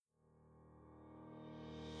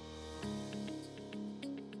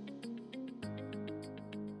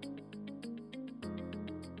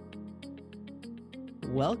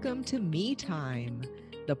Welcome to Me Time,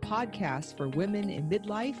 the podcast for women in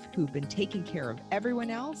midlife who've been taking care of everyone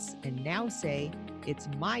else and now say, it's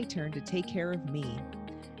my turn to take care of me.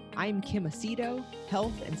 I'm Kim Aceto,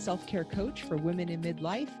 health and self-care coach for women in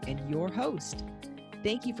midlife and your host.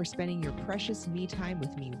 Thank you for spending your precious me time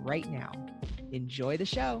with me right now. Enjoy the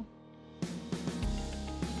show.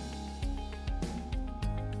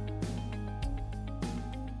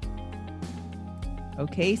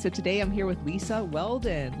 Okay, so today I'm here with Lisa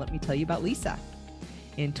Weldon. Let me tell you about Lisa.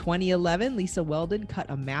 In 2011, Lisa Weldon cut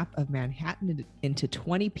a map of Manhattan into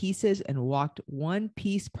 20 pieces and walked one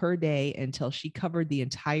piece per day until she covered the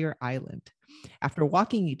entire island. After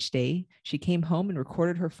walking each day, she came home and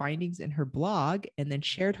recorded her findings in her blog and then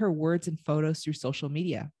shared her words and photos through social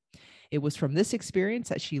media. It was from this experience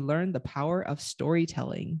that she learned the power of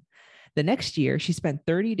storytelling. The next year, she spent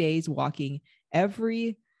 30 days walking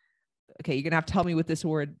okay, you're going to have to tell me with this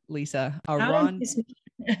word, Lisa. Arrondissement?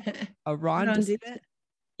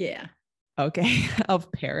 Yeah. Okay.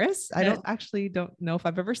 Of Paris. I don't know if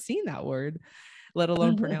I've ever seen that word, let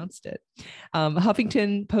alone pronounced it.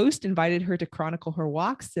 Huffington Post invited her to chronicle her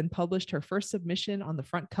walks and published her first submission on the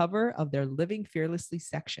front cover of their Living Fearlessly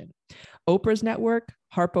section. Oprah's network,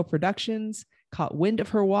 Harpo Productions, caught wind of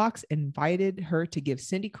her walks and invited her to give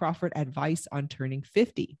Cindy Crawford advice on turning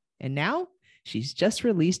 50. And now she's just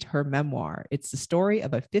released her memoir. It's the story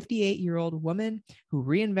of a 58-year-old woman who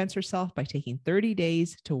reinvents herself by taking 30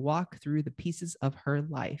 days to walk through the pieces of her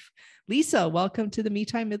life. Lisa, welcome to the Me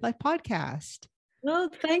Time Midlife podcast.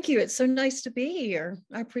 Well, thank you. It's so nice to be here.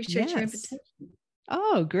 I appreciate your invitation.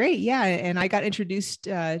 Oh, great. Yeah. And I got introduced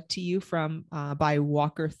to you by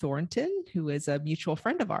Walker Thornton, who is a mutual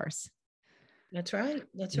friend of ours. That's right.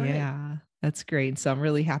 Yeah, that's great. So I'm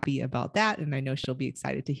really happy about that. And I know she'll be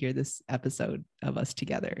excited to hear this episode of us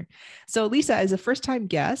together. So Lisa, as a first-time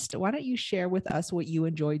guest, why don't you share with us what you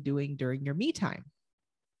enjoy doing during your me time?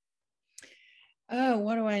 Oh,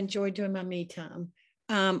 what do I enjoy doing my me time?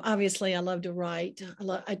 Obviously, I love to write.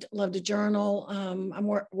 I love to journal. I'm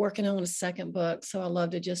working on a second book, so I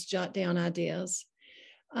love to just jot down ideas.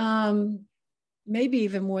 Maybe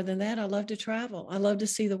even more than that, I love to travel. I love to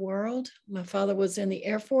see the world. My father was in the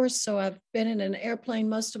Air Force, so I've been in an airplane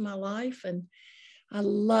most of my life, and I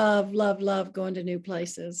love, love, love going to new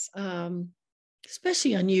places,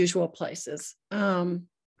 especially unusual places. I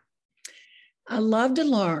love to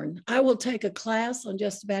learn. I will take a class on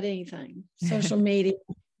just about anything: social media,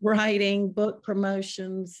 writing, book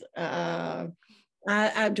promotions. I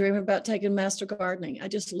dream about taking master gardening. I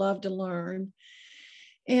just love to learn.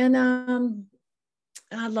 And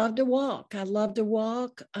I love to walk.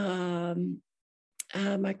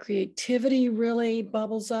 My creativity really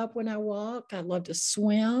bubbles up when I walk. I love to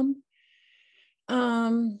swim.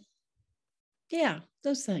 Yeah,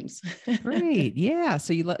 those things. Great. Yeah.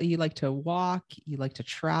 So you like to walk, you like to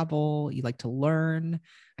travel, you like to learn.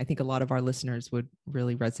 I think a lot of our listeners would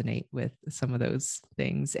really resonate with some of those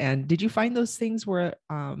things. And did you find those things were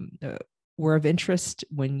of interest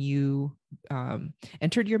when you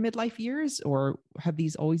entered your midlife years, or have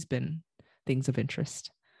these always been things of interest?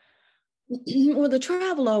 Well, the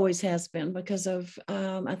travel always has been because of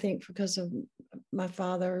my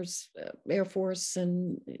father's Air Force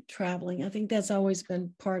and traveling. I think that's always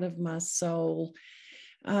been part of my soul.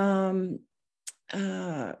 The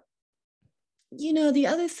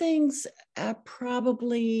other things I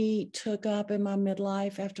probably took up in my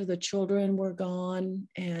midlife after the children were gone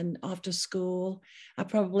and off to school, I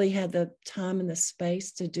probably had the time and the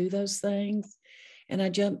space to do those things. And I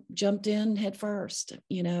jumped in head first.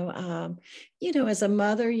 As a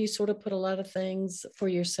mother, you sort of put a lot of things for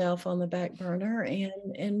yourself on the back burner.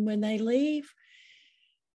 And when they leave,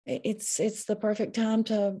 it's the perfect time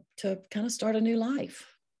to kind of start a new life.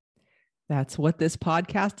 That's what this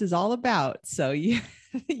podcast is all about. So you're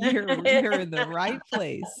in the right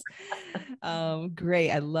place.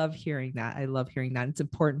 Great. I love hearing that. It's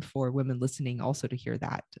important for women listening also to hear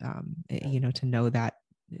that, to know that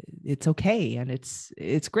it's okay. And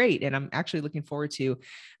it's great. And I'm actually looking forward to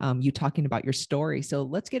you talking about your story. So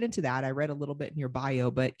let's get into that. I read a little bit in your bio,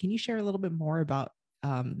 but can you share a little bit more about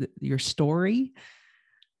your story?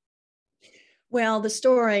 Well, the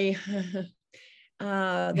story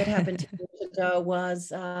that happened 2 years ago was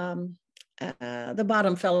the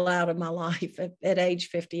bottom fell out of my life at age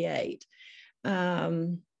 58.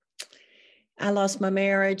 I lost my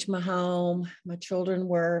marriage, my home, my children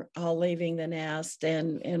were all leaving the nest,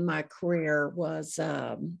 and my career was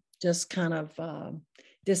just kind of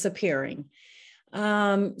disappearing.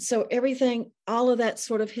 So everything, all of that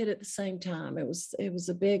sort of hit at the same time. It was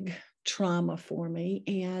a big trauma for me.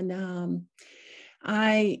 And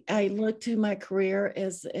I looked to my career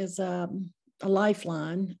as a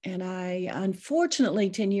lifeline, and I unfortunately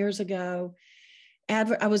 10 years ago,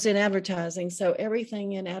 I was in advertising, so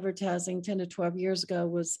everything in advertising 10 to 12 years ago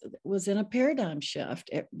was in a paradigm shift.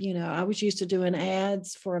 I was used to doing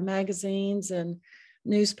ads for magazines and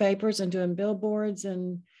newspapers and doing billboards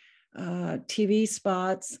and TV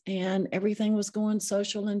spots, and everything was going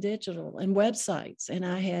social and digital and websites. And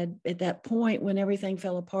I had, at that point when everything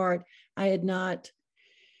fell apart, I had not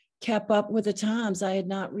kept up with the times. I had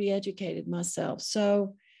not re-educated myself.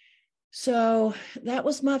 So that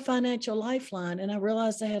was my financial lifeline. And I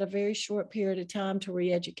realized I had a very short period of time to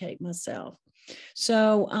re-educate myself.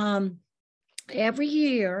 So every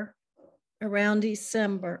year around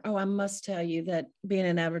December, I must tell you that being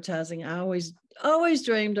in advertising, I always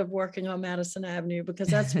dreamed of working on Madison Avenue, because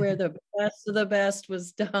that's where the best of the best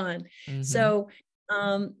was done. Mm-hmm. So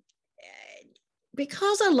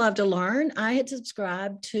because I love to learn, I had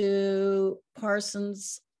subscribed to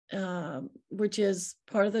Parsons, which is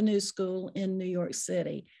part of the New School in New York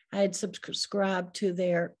City. I had subscribed to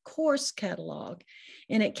their course catalog,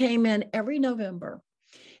 and it came in every November.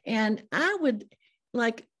 And I would,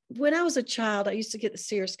 like, when I was a child, I used to get the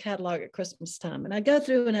Sears catalog at Christmas time, and I'd go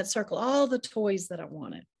through and I'd circle all the toys that I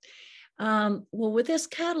wanted. Well, with this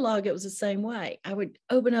catalog, it was the same way. I would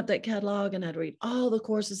open up that catalog and I'd read all the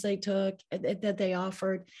courses they took, that they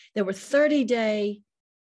offered. There were 30-day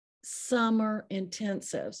summer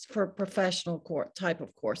intensives for professional type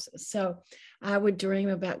of courses. So I would dream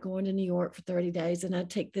about going to New York for 30 days, and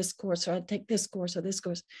I'd take this course, or I'd take this course or this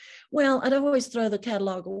course. Well, I'd always throw the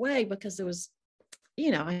catalog away, because there was,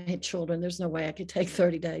 I had children. There's no way I could take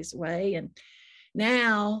 30 days away. And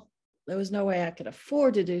now there was no way I could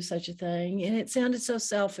afford to do such a thing. And it sounded so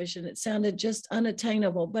selfish, and it sounded just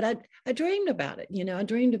unattainable, but I dreamed about it. I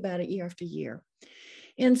dreamed about it year after year.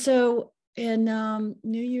 And so in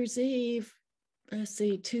New Year's Eve,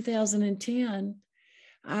 2010,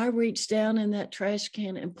 I reached down in that trash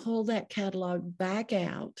can and pulled that catalog back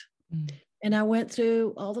out. And I went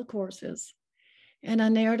through all the courses, and I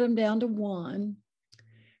narrowed them down to one.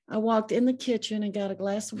 I walked in the kitchen and got a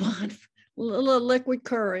glass of wine, a little liquid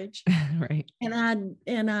courage. Right. And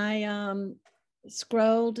I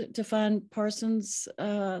scrolled to find Parsons,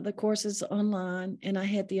 the courses online, and I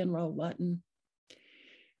hit the enroll button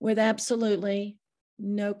with absolutely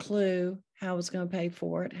no clue how I was going to pay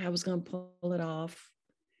for it, how I was going to pull it off.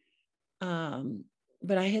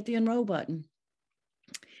 But I hit the enroll button.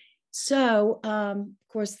 So, of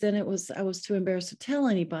course, then I was too embarrassed to tell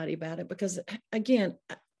anybody about it, because, again,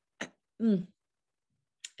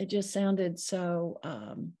 it just sounded so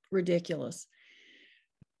ridiculous.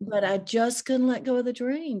 But I just couldn't let go of the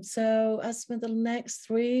dream. So I spent the next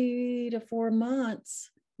 3 to 4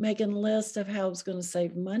 months making a list of how I was going to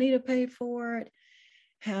save money to pay for it,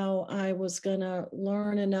 how I was going to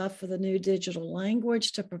learn enough for the new digital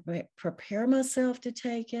language to prepare myself to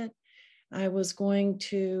take it. I was going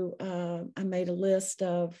to, I made a list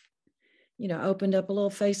of, opened up a little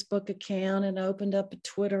Facebook account, and opened up a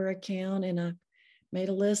Twitter account, and I made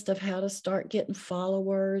a list of how to start getting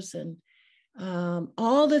followers, and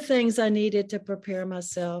all the things I needed to prepare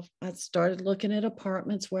myself. I started looking at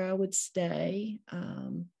apartments where I would stay.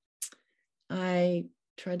 I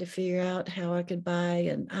tried to figure out how I could buy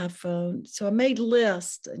an iPhone. So I made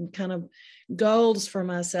lists and kind of goals for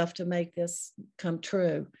myself to make this come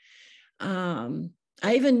true. I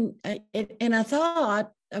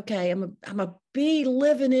thought, okay, I'm a be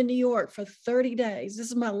living in New York for 30 days. This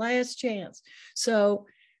is my last chance. So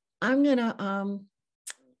I'm gonna,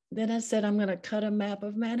 then I said, I'm gonna cut a map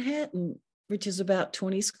of Manhattan, which is about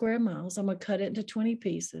 20 square miles. I'm gonna cut it into 20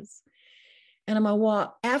 pieces. And I'm gonna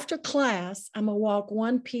walk, after class, I'm gonna walk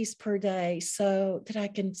one piece per day so that I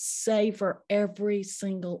can savor every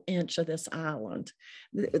single inch of this island.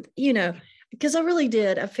 Because I really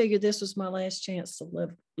did. I figured this was my last chance to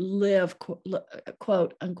live,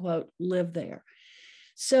 quote unquote, live there.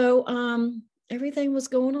 So everything was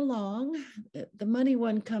going along. The money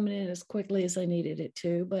wasn't coming in as quickly as I needed it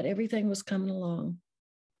to, but everything was coming along.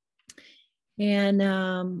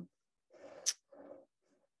 And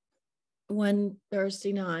one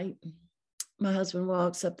Thursday night, my husband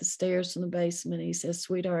walks up the stairs from the basement. He says,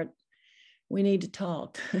 "Sweetheart, we need to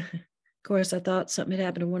talk." Of course, I thought something had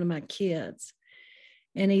happened to one of my kids.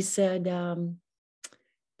 And he said,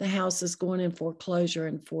 the house is going in foreclosure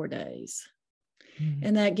in 4 days. Mm-hmm.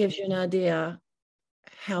 And that gives you an idea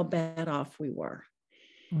how bad off we were.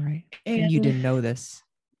 Right. And you didn't know this?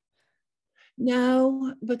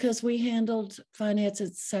 No, because we handled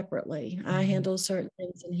finances separately. Mm-hmm. I handle certain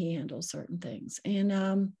things and he handles certain things.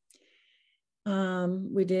 And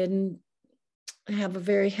we didn't have a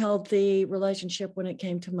very healthy relationship when it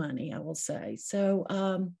came to money, I will say. So,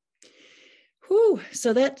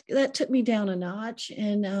 so that took me down a notch,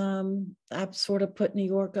 and I sort of put New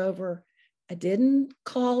York over. I didn't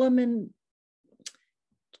call them and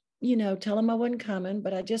tell them I wasn't coming,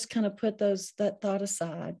 but I just kind of put that thought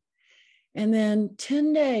aside. And then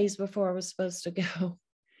 10 days before I was supposed to go,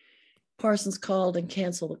 Parsons called and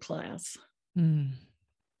canceled the class. Mm.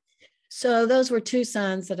 So those were two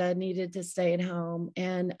signs that I needed to stay at home.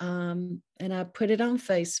 And I put it on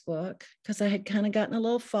Facebook because I had kind of gotten a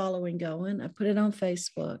little following going. I put it on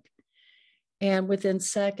Facebook. And within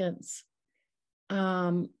seconds,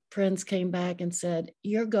 friends came back and said,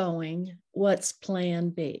 "You're going. What's plan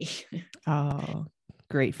B?" Oh,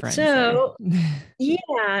 great friends. So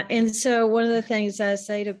yeah. And so one of the things I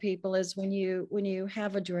say to people is when you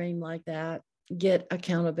have a dream like that, get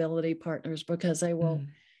accountability partners, because they will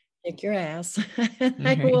kick your ass.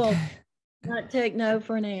 They will not take no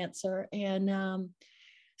for an answer. And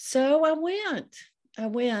so I went.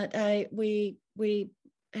 We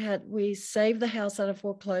saved the house out of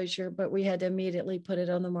foreclosure, but we had to immediately put it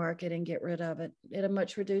on the market and get rid of it at a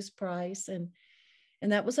much reduced price. And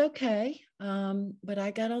that was okay. But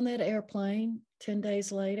I got on that airplane 10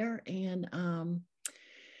 days later. And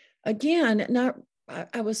again,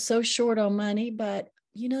 I was so short on money, but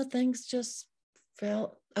things just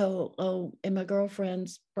felt, and my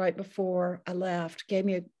girlfriends right before I left gave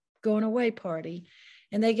me a going away party,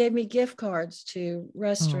 and they gave me gift cards to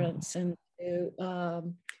restaurants and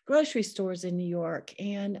to grocery stores in New York.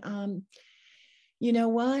 And you know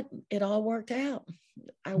what? It all worked out.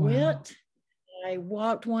 I went, I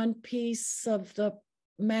walked one piece of the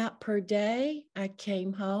map per day. I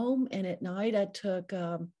came home, and at night I took,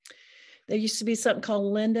 there used to be something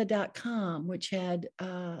called lynda.com, which had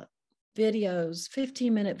videos,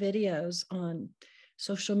 15-minute videos on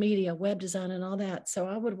social media, web design, and all that. So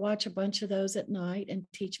I would watch a bunch of those at night and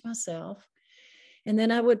teach myself. And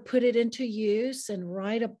then I would put it into use and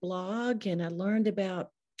write a blog. And I learned about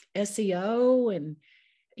SEO and,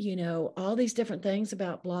 all these different things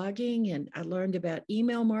about blogging. And I learned about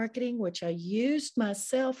email marketing, which I used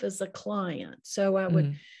myself as a client. So I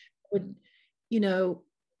would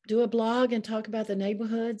do a blog and talk about the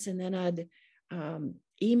neighborhoods. And then I'd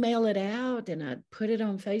email it out, and I'd put it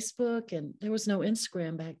on Facebook. And there was no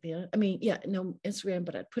Instagram back then. No Instagram,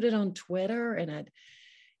 but I'd put it on Twitter, and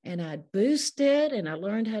I'd boost it, and I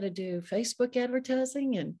learned how to do Facebook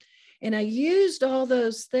advertising. And I used all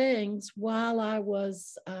those things while I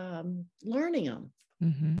was learning them.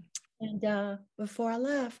 Mm-hmm. And before I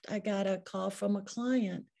left, I got a call from a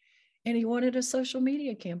client, and he wanted a social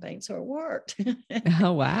media campaign. So it worked.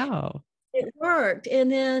 Oh, wow. It worked.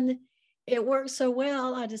 And then it worked so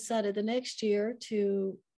well, I decided the next year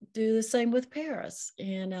to do the same with Paris.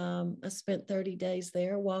 And I spent 30 days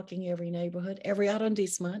there, walking every neighborhood, every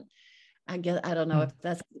arrondissement. I don't know if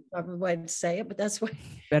that's the proper way to say it, but that's what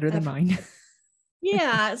better than mine.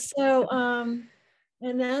 Yeah. So,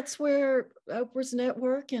 and that's where Oprah's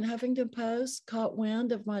Network and Huffington Post caught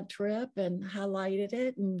wind of my trip and highlighted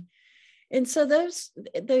it. And so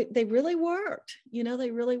they really worked,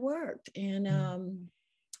 they really worked. And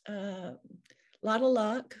a lot of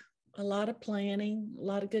luck, a lot of planning, a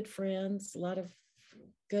lot of good friends, a lot of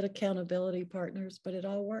good accountability partners, but it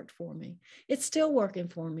all worked for me. It's still working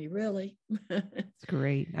for me, really. It's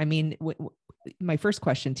great. I mean, my first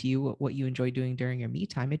question to you, what you enjoy doing during your me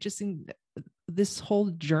time, it just seemed this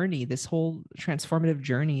whole journey, this whole transformative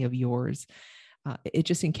journey of yours, it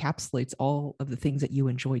just encapsulates all of the things that you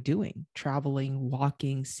enjoy doing: traveling,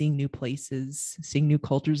 walking, seeing new places, seeing new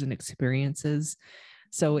cultures and experiences.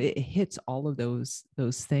 So it hits all of those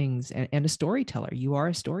things, and a storyteller. You are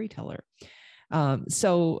a storyteller.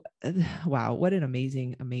 So wow, what an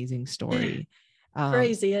amazing story.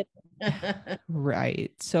 Crazy.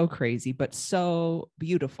 Right. So crazy, but so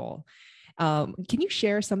beautiful. Can you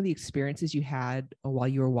share some of the experiences you had while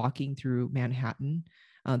you were walking through Manhattan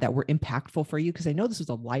that were impactful for you? Because I know this was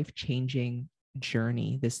a life-changing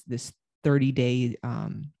journey, this 30-day,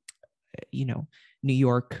 New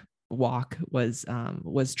York walk was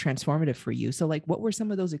transformative for you. So like, what were some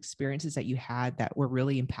of those experiences that you had that were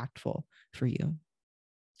really impactful for you?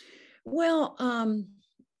 Well,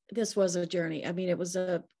 this was a journey. I mean, it was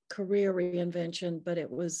a career reinvention, but it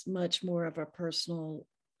was much more of a personal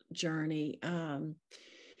journey.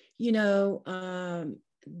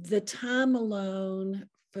 The time alone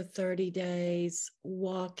for 30 days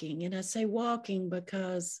walking, and I say walking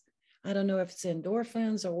because I don't know if it's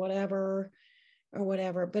endorphins or whatever,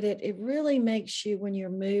 but it really makes you, when you're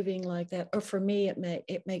moving like that, or for me,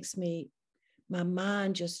 it makes my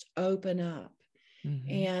mind just open up.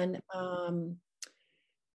 Mm-hmm. And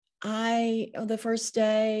the first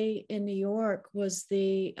day in New York was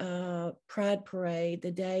the Pride Parade,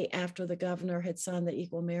 the day after the governor had signed the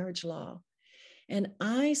equal marriage law. And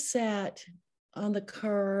I sat on the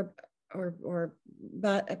curb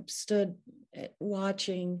but stood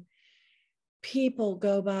watching people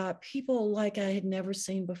go by, people like I had never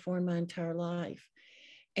seen before in my entire life.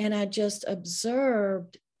 And I just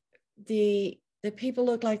observed the people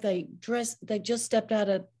looked like they just stepped out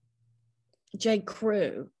of J.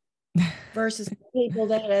 Crew versus people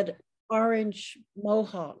that had orange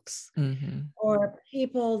mohawks, or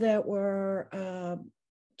people that were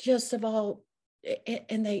just of all,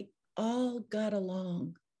 and they all got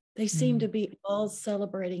along. They seemed to be all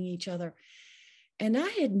celebrating each other. And I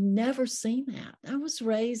had never seen that. I was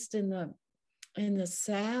raised in the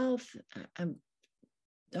South. I'm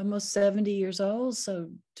almost 70 years old. So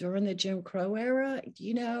during the Jim Crow era,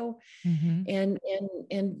 and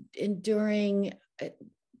during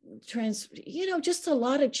just a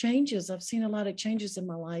lot of changes. I've seen a lot of changes in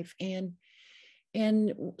my life. And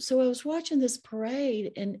so I was watching this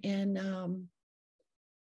parade, and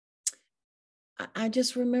I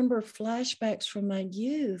just remember flashbacks from my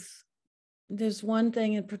youth. There's one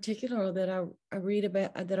thing in particular that I read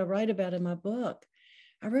about, that I write about in my book.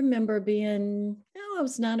 I remember being, I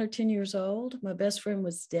was 9 or 10 years old. My best friend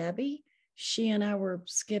was Debbie. She and I were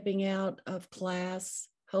skipping out of class,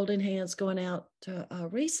 holding hands, going out to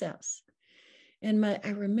recess. And I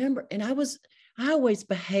remember, and I always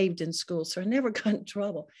behaved in school, so I never got in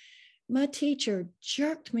trouble. My teacher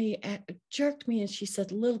jerked me, and she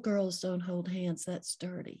said, "Little girls don't hold hands. That's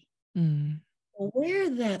dirty." Well, where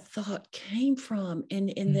that thought came from, and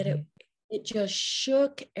that it just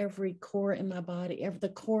shook every core in my body, the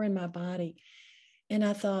core in my body. And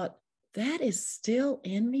I thought, that is still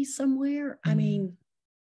in me somewhere. I mean,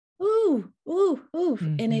 ooh.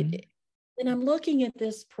 And I'm looking at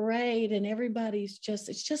this parade, and everybody's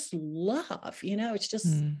it's just love, it's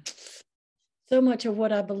just so much of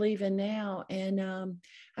what I believe in now. And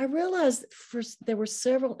I realized there were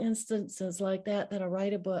several instances like that I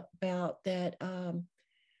write about that I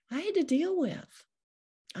had to deal with.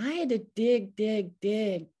 I had to dig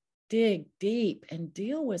deep and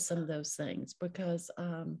deal with some of those things, because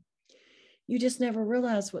you just never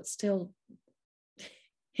realize what's still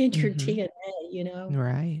in your DNA,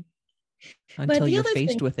 Right. Until you're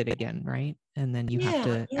faced with it again, right? And then you have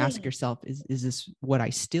to ask yourself, is this what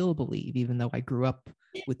I still believe, even though I grew up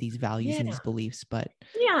with these values and these beliefs? But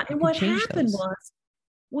and what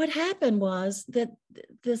happened was that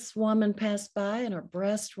this woman passed by, and her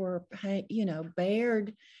breasts were,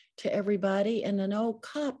 bared to everybody. And an old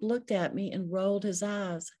cop looked at me and rolled his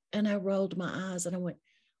eyes, and I rolled my eyes, and I went,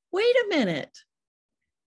 "Wait a minute.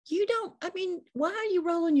 Why are you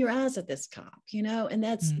rolling your eyes at this cop?" And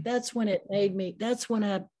that's when that's when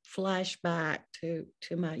I flashed back to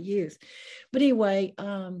my youth. But anyway,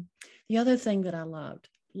 the other thing that I loved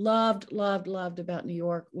about New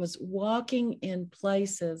York was walking in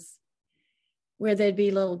places where there'd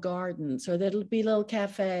be little gardens, or there'd be little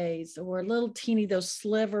cafes, or little teeny, those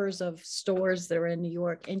slivers of stores that are in New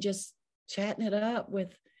York, and just chatting it up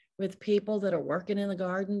with people that are working in the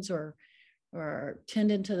gardens or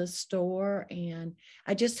tending to the store. And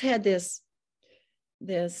I just had this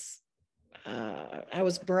I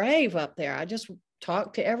was brave up there. I just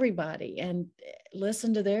talked to everybody and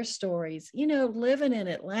listened to their stories. Living in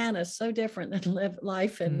Atlanta is so different than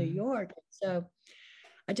life in New York. So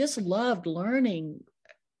I just loved learning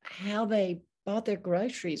how they bought their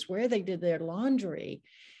groceries, where they did their laundry,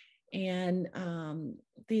 and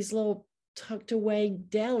these little tucked away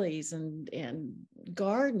delis and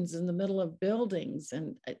gardens in the middle of buildings.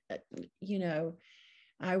 And,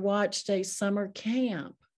 I watched a summer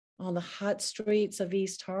camp on the hot streets of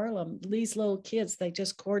East Harlem. These little kids, they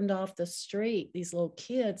just cordoned off the street, these little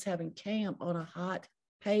kids having camp on a hot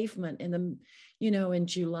pavement in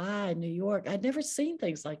July in New York. I'd never seen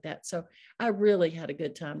things like that. So I really had a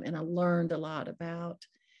good time, and I learned a lot about,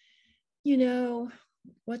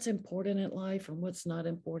 what's important in life and what's not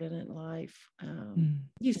important in life.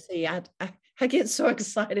 You see, I get so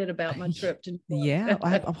excited about my trip to New York.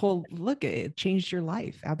 Look, it changed your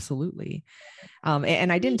life. Absolutely.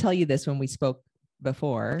 And I didn't tell you this when we spoke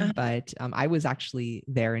before, but I was actually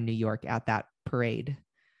there in New York at that parade.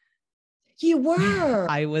 You were?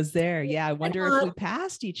 I was there. Yeah. I wonder if we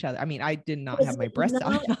passed each other. I mean, I did not have my breasts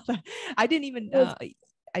out. I didn't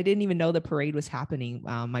even know the parade was happening.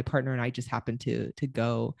 My partner and I just happened to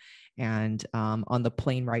go, and on the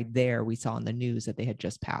plane ride there, we saw on the news that they had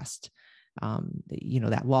just passed,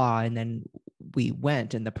 that law. And then we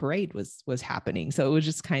went and the parade was happening. So it was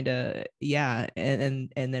just kind of, yeah. And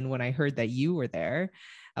then when I heard that you were there,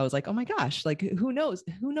 I was like, oh my gosh, like who knows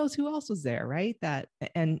who else was there. Right.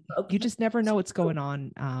 And you just never know what's going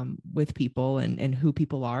on with people and who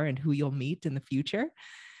people are and who you'll meet in the future.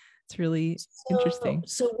 It's really interesting.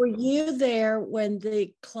 So were you there when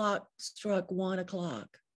the clock struck 1 o'clock?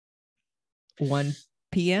 1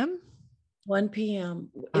 p.m. 1 p.m.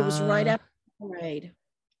 It was right after the parade.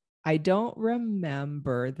 I don't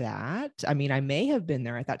remember that. I mean, I may have been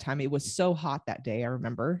there at that time. It was so hot that day, I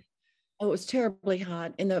remember. Oh, it was terribly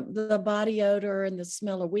hot, and the body odor and the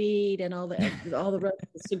smell of weed and all the rest of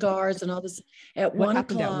the cigars and all this. At What 1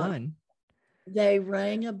 happened o'clock, at 1? they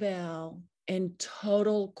rang a bell and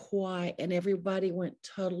total quiet, and everybody went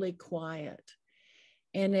totally quiet.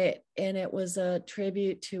 And it was a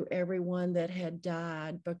tribute to everyone that had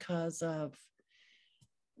died because of,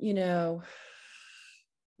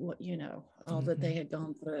 all that they had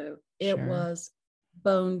gone through. It was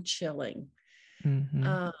bone chilling.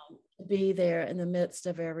 To be there in the midst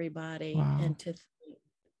of everybody. Wow. And to think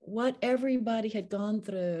what everybody had gone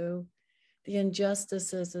through, the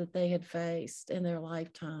injustices that they had faced in their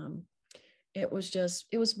lifetime. It was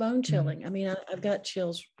bone chilling. I mean, I've got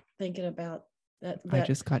chills thinking about that. I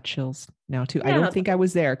just got chills now too. Yeah. I don't think I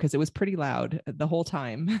was there because it was pretty loud the whole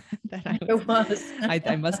time that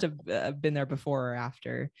I must have been there before or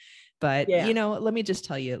after. But, let me just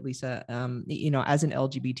tell you, Lisa, as an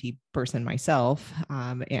LGBT person myself,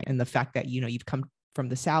 and the fact that, you've come from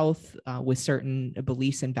the South with certain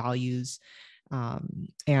beliefs and values,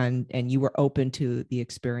 and you were open to the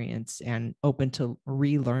experience and open to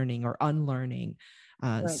relearning or unlearning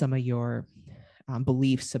some of your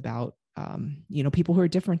beliefs about, people who are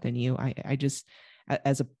different than you. I just,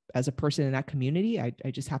 as a person in that community, I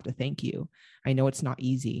just have to thank you. I know it's not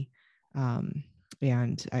easy.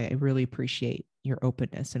 And I really appreciate your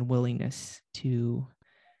openness and willingness to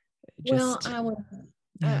just. Well,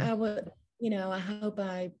 I would,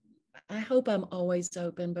 I hope I'm always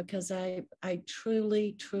open because I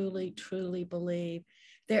truly, truly, truly believe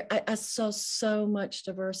I saw so much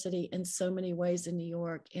diversity in so many ways in New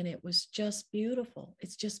York, and it was just beautiful.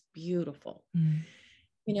 It's just beautiful.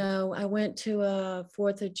 I went to a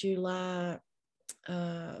 4th of July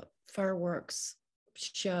fireworks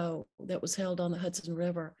show that was held on the Hudson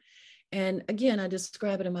River. And again, I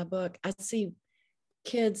describe it in my book. I see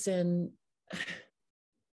kids in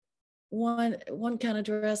one kind of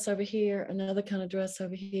dress over here, another kind of dress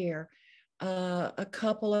over here, a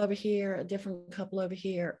couple over here, a different couple over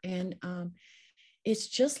here. And it's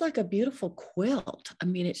just like a beautiful quilt. I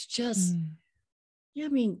mean, it's just,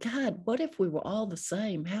 God, what if we were all the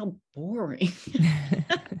same? How boring.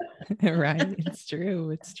 Right. It's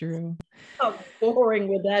true. How boring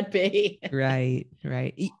would that be? Right.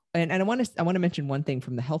 And I want to mention one thing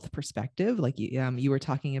from the health perspective. Like you were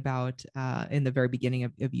talking about in the very beginning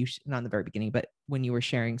of you, not in the very beginning, but when you were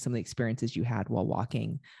sharing some of the experiences you had while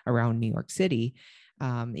walking around New York City,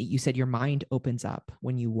 you said your mind opens up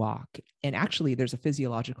when you walk. And actually there's a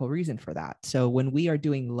physiological reason for that. So when we are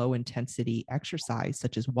doing low intensity exercise,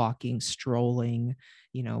 such as walking, strolling,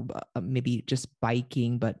 maybe just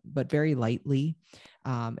biking, but very lightly,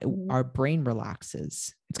 our brain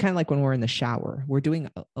relaxes. It's kind of like when we're in the shower, we're doing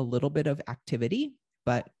a little bit of activity,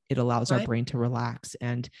 but it allows our brain to relax.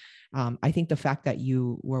 And I think the fact that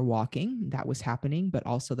you were walking, that was happening, but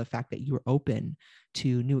also the fact that you were open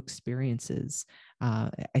to new experiences. I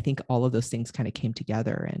think all of those things kind of came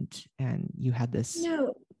together and you had this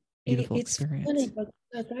beautiful experience. Funny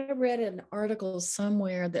because I read an article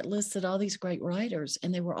somewhere that listed all these great writers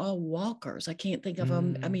and they were all walkers. I can't think of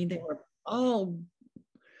them. I mean, they were all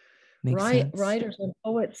writers and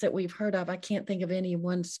poets that we've heard of. I can't think of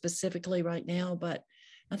anyone specifically right now, but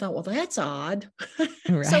I thought, well, that's odd.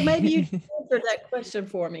 Right. So maybe you can answer that question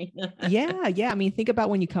for me. Yeah. I mean, think about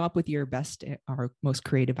when you come up with your best or most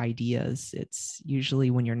creative ideas. It's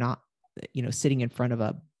usually when you're not, sitting in front of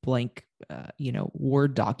a blank,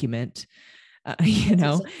 Word document,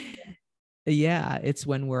 Yeah, it's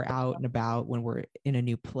when we're out and about, when we're in a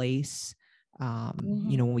new place,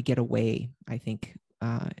 when we get away, I think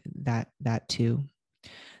that too.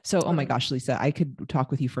 So, oh my gosh, Lisa, I could talk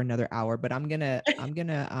with you for another hour, but I'm gonna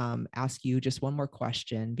ask you just one more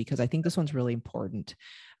question because I think this one's really important.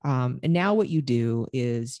 And now what you do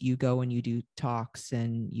is you go and you do talks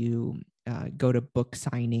and you go to book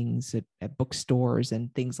signings at bookstores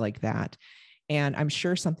and things like that. And I'm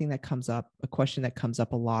sure something that comes up, a question that comes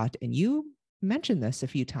up a lot, and you mentioned this a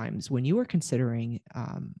few times when you were considering,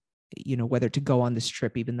 whether to go on this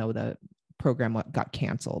trip, even though the program got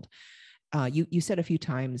canceled. You said a few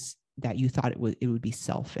times that you thought it would be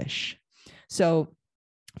selfish. So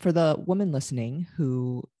for the woman listening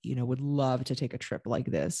who, would love to take a trip like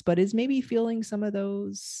this, but is maybe feeling some of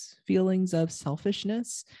those feelings of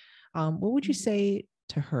selfishness, what would you say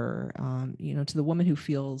to her, to the woman who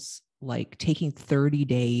feels like taking 30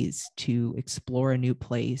 days to explore a new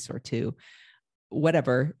place or to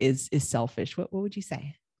whatever is selfish? What would you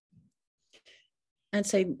say? I'd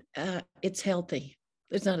say it's healthy.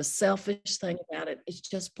 There's not a selfish thing about it. It's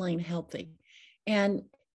just plain healthy. And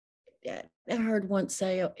I heard once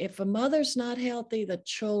say, if a mother's not healthy, the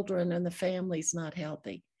children and the family's not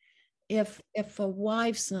healthy. If a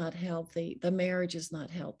wife's not healthy, the marriage is not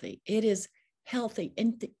healthy. It is healthy.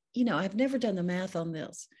 And, I've never done the math on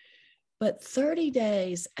this, but 30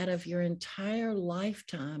 days out of your entire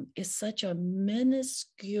lifetime is such a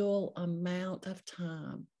minuscule amount of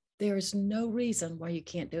time. There is no reason why you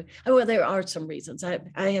can't do it. Oh, well, there are some reasons. I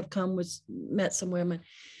have met some women,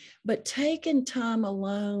 but taking time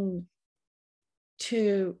alone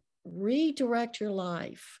to redirect your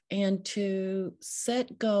life and to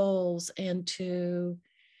set goals and to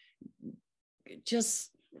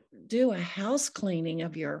just do a house cleaning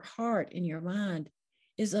of your heart and your mind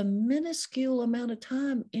is a minuscule amount of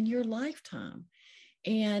time in your lifetime.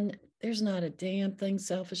 And there's not a damn thing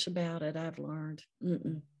selfish about it, I've learned.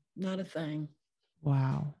 Not a thing.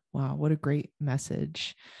 Wow. What a great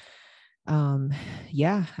message.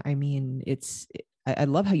 Yeah, I mean, I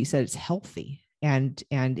love how you said it's healthy. And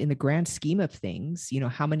in the grand scheme of things,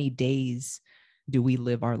 how many days do we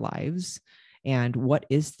live our lives? And what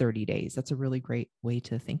is 30 days? That's a really great way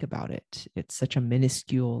to think about it. It's such a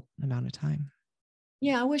minuscule amount of time.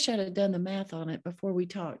 Yeah, I wish I'd have done the math on it before we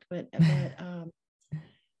talked, but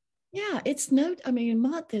yeah, a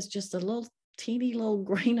month is just a little teeny little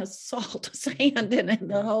grain of salt of sand in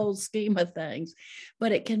the whole scheme of things,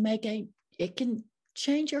 but it can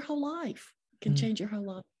change your whole life. It can change your whole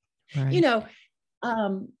life. Right.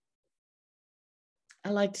 I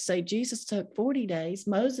like to say Jesus took 40 days.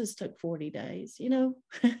 Moses took 40 days.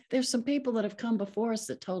 There's some people that have come before us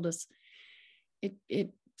that told us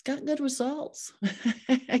it's got good results.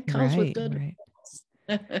 It comes with good results.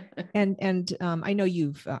 And I know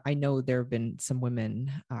I know there have been some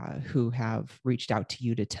women who have reached out to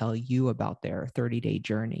you to tell you about their 30-day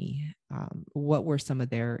journey. What were some of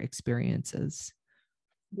their experiences?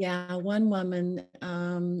 Yeah, one woman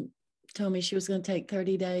told me she was going to take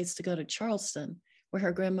 30 days to go to Charleston, where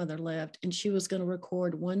her grandmother lived, and she was going to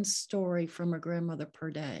record one story from her grandmother per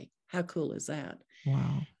day. How cool is that?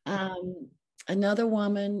 Wow. Another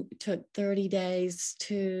woman took 30 days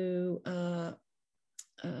to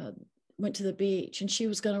went to the beach, and she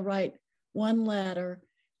was going to write one letter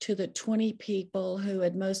to the 20 people who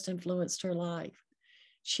had most influenced her life.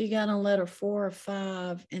 She got on letter 4 or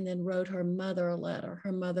 5 and then wrote her mother a letter.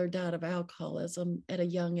 Her mother died of alcoholism at a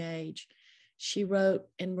young age. She wrote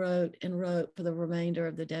and wrote and wrote for the remainder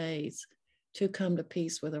of the days to come to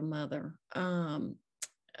peace with her mother.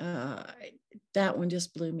 That one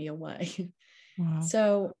just blew me away. Wow.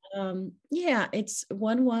 So, yeah, it's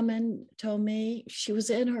one woman told me she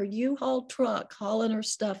was in her U-Haul truck hauling her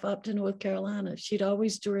stuff up to North Carolina. She'd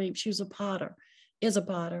always dreamed, she was a potter,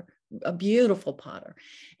 a beautiful potter.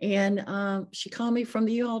 And she called me from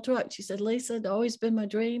the U-Haul truck. She said, Lisa, it's always been my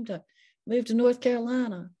dream to move to North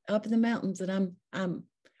Carolina, up in the mountains, and I'm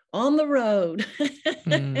on the road.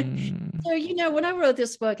 So, when I wrote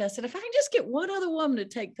this book, I said, if I can just get one other woman to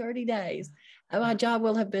take 30 days, my job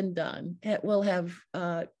will have been done. It will have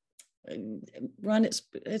run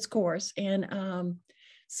its course. And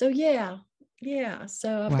so, yeah.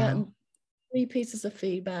 So I've gotten 3 pieces of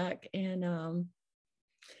feedback. And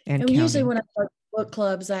usually when I start book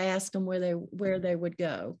clubs, I ask them where they would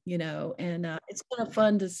go, and it's kind of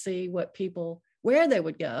fun to see where they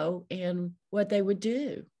would go and what they would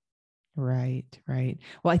do. Right.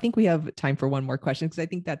 Well, I think we have time for one more question, because I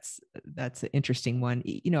think that's an interesting one.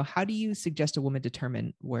 How do you suggest a woman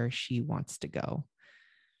determine where she wants to go?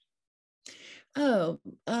 Oh,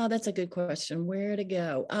 that's a good question. Where to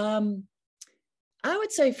go? I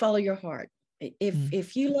would say follow your heart.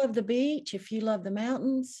 If you love the beach, if you love the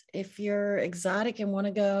mountains, if you're exotic and want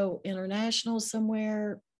to go international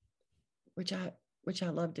somewhere, which I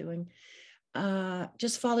love doing,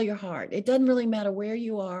 just follow your heart. It doesn't really matter where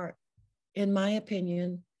you are, in my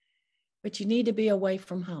opinion, but you need to be away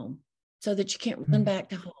from home so that you can't run back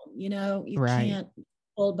to home. You can't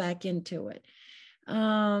pull back into it.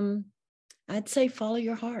 I'd say follow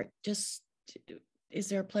your heart. Just, is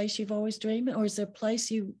there a place you've always dreamed of, or is there a place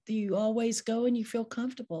you always go and you feel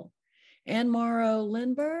comfortable? Anne Morrow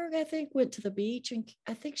Lindbergh, I think, went to the beach, and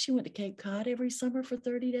I think she went to Cape Cod every summer for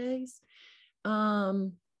 30 days.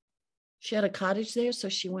 She had a cottage there, so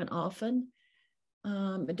she went often.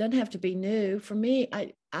 It doesn't have to be new. For me,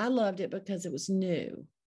 I loved it because it was new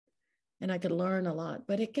and I could learn a lot,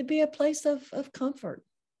 but it could be a place of comfort.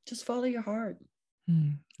 Just follow your heart.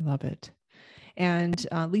 Love it. And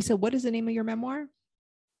Lisa, what is the name of your memoir?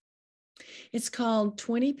 It's called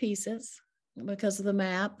 20 Pieces because of the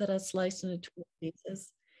map that I sliced into 20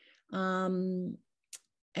 pieces.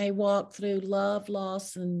 A walk through love,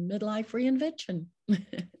 loss, and midlife reinvention.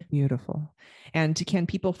 Beautiful. And can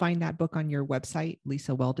people find that book on your website,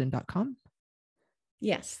 lisaweldon.com?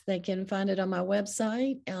 Yes, they can find it on my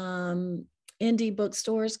website. Indie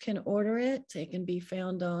bookstores can order it. It can be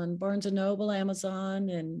found on Barnes & Noble, Amazon,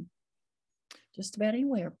 and just about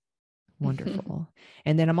anywhere. Wonderful.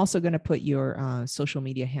 And then I'm also going to put your social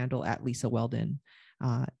media handle at Lisa Weldon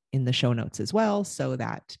in the show notes as well, so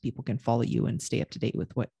that people can follow you and stay up to date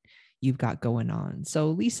with what you've got going on. So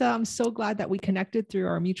Lisa, I'm so glad that we connected through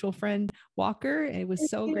our mutual friend, Walker. It was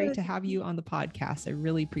so great to have you on the podcast. I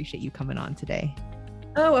really appreciate you coming on today.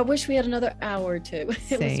 Oh, I wish we had another hour or two.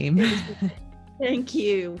 Same. Thank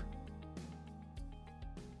you.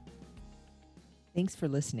 Thanks for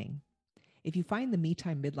listening. If you find the Me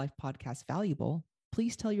Time Midlife podcast valuable,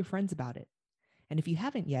 please tell your friends about it. And if you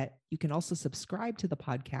haven't yet, you can also subscribe to the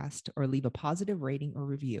podcast or leave a positive rating or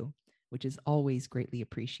review, which is always greatly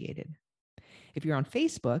appreciated. If you're on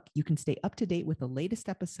Facebook, you can stay up to date with the latest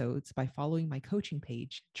episodes by following my coaching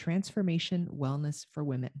page, Transformation Wellness for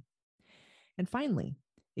Women. And finally,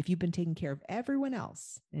 if you've been taking care of everyone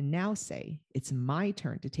else and now say, it's my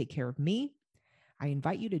turn to take care of me, I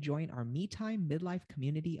invite you to join our Me Time Midlife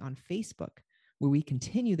community on Facebook, where we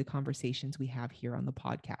continue the conversations we have here on the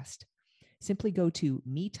podcast. Simply go to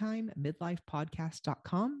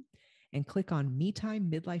metimemidlifepodcast.com and click on Me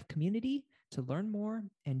Time Midlife Community to learn more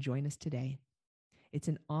and join us today. It's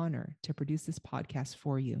an honor to produce this podcast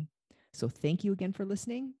for you. So thank you again for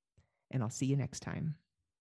listening, and I'll see you next time.